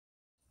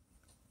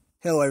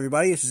Hello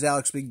everybody, this is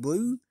Alex Big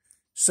Blue.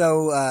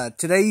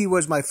 Today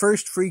was my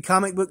first free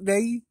comic book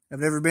day.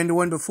 I've never been to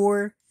one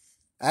before.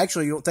 I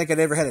actually don't think I'd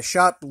ever had a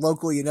shop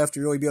locally enough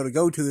to really be able to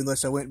go to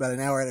unless I went about an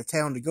hour out of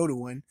town to go to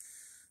one.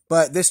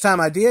 But this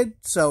time I did,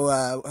 so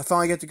I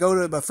finally got to go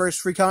to my first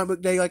free comic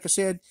book day, like I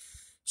said.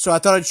 So I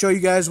thought I'd show you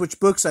guys which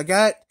books I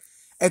got.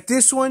 At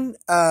this one,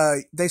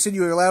 they said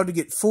you were allowed to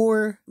get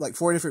four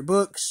different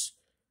books.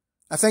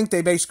 I think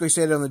they basically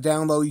said on the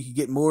down low you could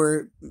get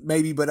more,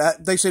 maybe,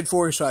 but they said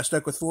four, so I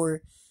stuck with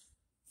four.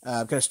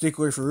 I'm kind of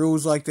stickler for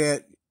rules like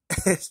that.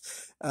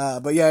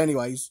 But yeah,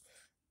 anyways.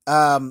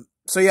 There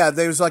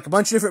was like a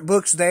bunch of different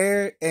books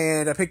there,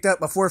 and I picked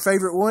up my four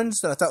favorite ones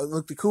that I thought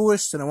looked the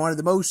coolest and I wanted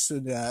the most,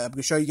 and I'm going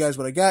to show you guys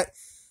what I got.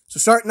 So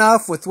starting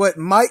off with what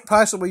might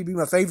possibly be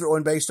my favorite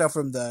one based off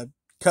from the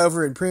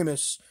cover and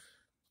premise.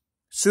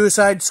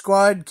 Suicide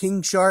Squad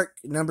King Shark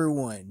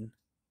 #1.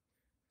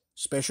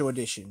 Special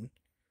edition.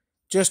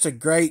 Just a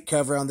great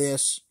cover on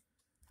this.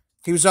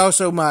 He was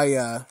also my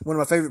one of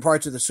my favorite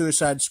parts of the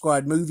Suicide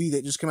Squad movie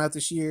that just came out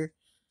this year.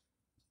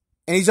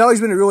 And he's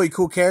always been a really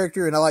cool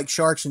character, and I like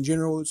sharks in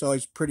general. It's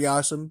always pretty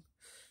awesome.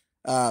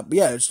 But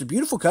yeah, it's a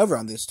beautiful cover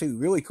on this too.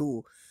 Really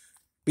cool.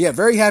 But yeah,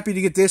 very happy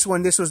to get this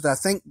one. This was, I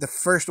think, the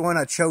first one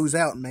I chose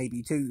out,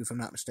 maybe too, if I'm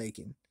not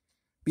mistaken.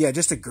 But yeah,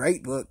 just a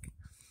great book.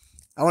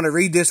 I want to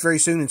read this very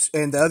soon,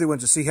 and the other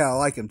ones to see how I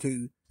like them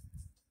too.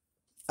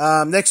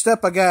 Next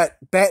up, I got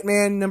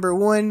Batman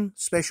 #1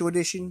 Special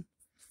Edition.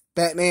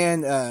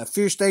 Batman,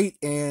 Fear State,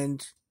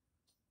 and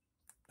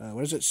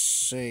what does it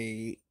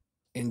say?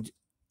 And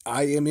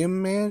I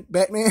am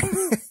Batman.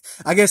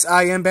 I guess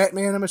I am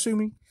Batman, I'm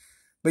assuming.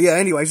 But yeah,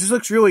 anyways, this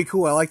looks really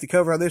cool. I like the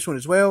cover on this one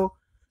as well.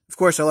 Of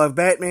course, I love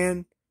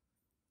Batman.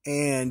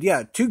 And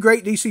yeah, two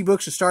great DC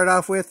books to start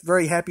off with.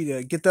 Very happy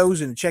to get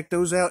those and check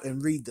those out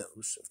and read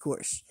those, of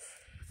course.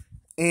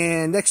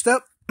 And next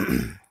up,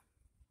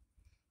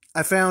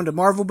 I found a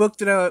Marvel book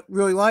that I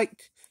really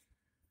liked.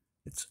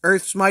 It's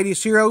Earth's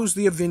Mightiest Heroes,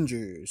 The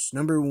Avengers,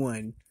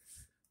 #1.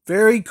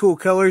 Very cool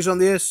colors on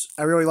this.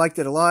 I really liked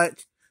it a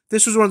lot.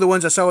 This was one of the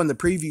ones I saw in the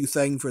preview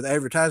thing for the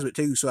advertisement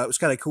too, so it was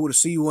kind of cool to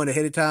see one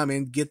ahead of time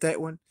and get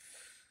that one.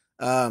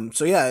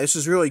 So yeah, this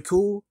is really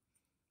cool.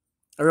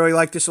 I really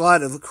like this a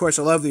lot. Of course,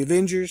 I love The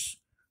Avengers,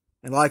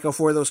 and I like all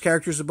four of those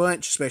characters a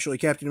bunch, especially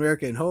Captain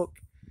America and Hulk.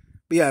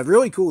 But yeah,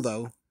 really cool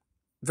though.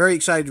 Very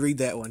excited to read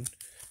that one.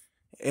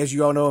 As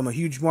you all know, I'm a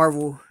huge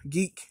Marvel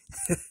geek.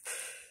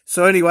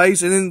 So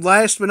anyways, and then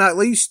last but not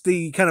least,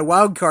 the kind of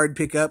wild card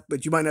pickup,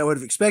 but you might not would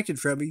have expected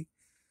from me.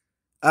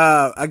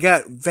 I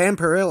got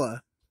Vampirella.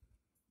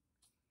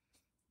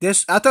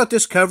 I thought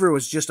this cover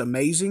was just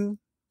amazing.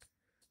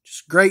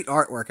 Just great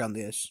artwork on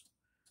this.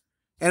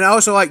 And I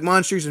also like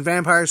monsters and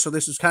vampires, so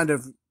this is kind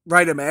of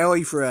right up my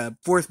alley for a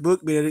fourth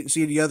book, but I didn't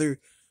see any other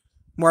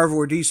Marvel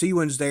or DC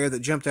ones there that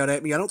jumped out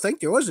at me. I don't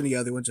think there was any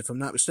other ones, if I'm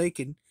not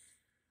mistaken.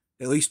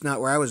 At least not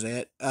where I was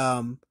at.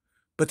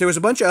 But there was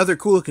a bunch of other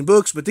cool looking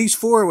books, but these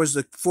four was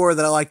the four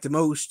that I liked the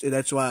most, and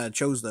that's why I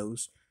chose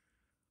those.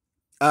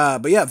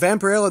 But yeah,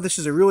 Vampirella, this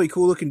is a really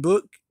cool looking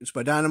book. It's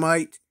by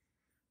Dynamite.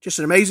 Just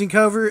an amazing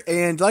cover,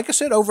 and like I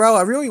said, overall,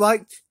 I really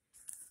liked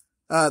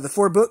the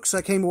four books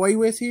I came away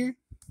with here.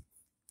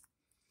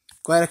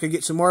 Glad I could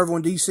get some Marvel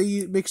and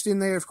DC mixed in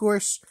there, of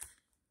course.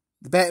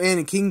 The Batman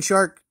and King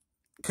Shark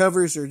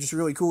covers are just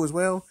really cool as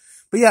well.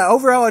 But yeah,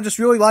 overall, I just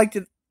really liked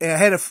it. I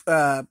had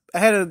a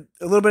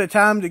little bit of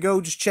time to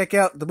go just check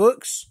out the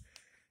books,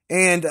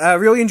 and I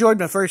really enjoyed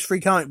my first free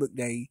comic book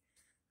day.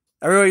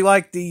 I really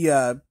liked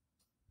the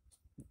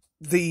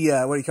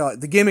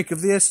gimmick of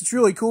this. It's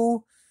really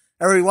cool.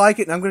 I really like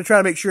it, and I'm going to try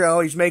to make sure I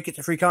always make it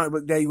to free comic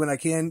book day when I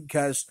can,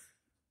 because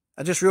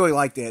I just really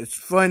like that. It's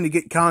fun to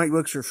get comic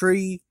books for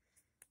free,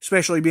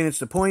 especially being it's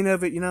the point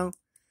of it, you know.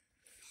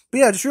 But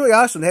yeah, just really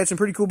awesome. They had some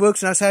pretty cool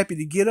books, and I was happy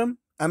to get them.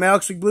 I'm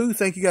Alex Big Blue.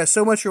 Thank you guys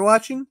so much for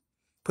watching.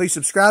 Please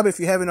subscribe if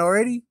you haven't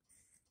already.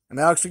 I'm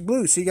Alex Big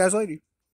Blue. See you guys later.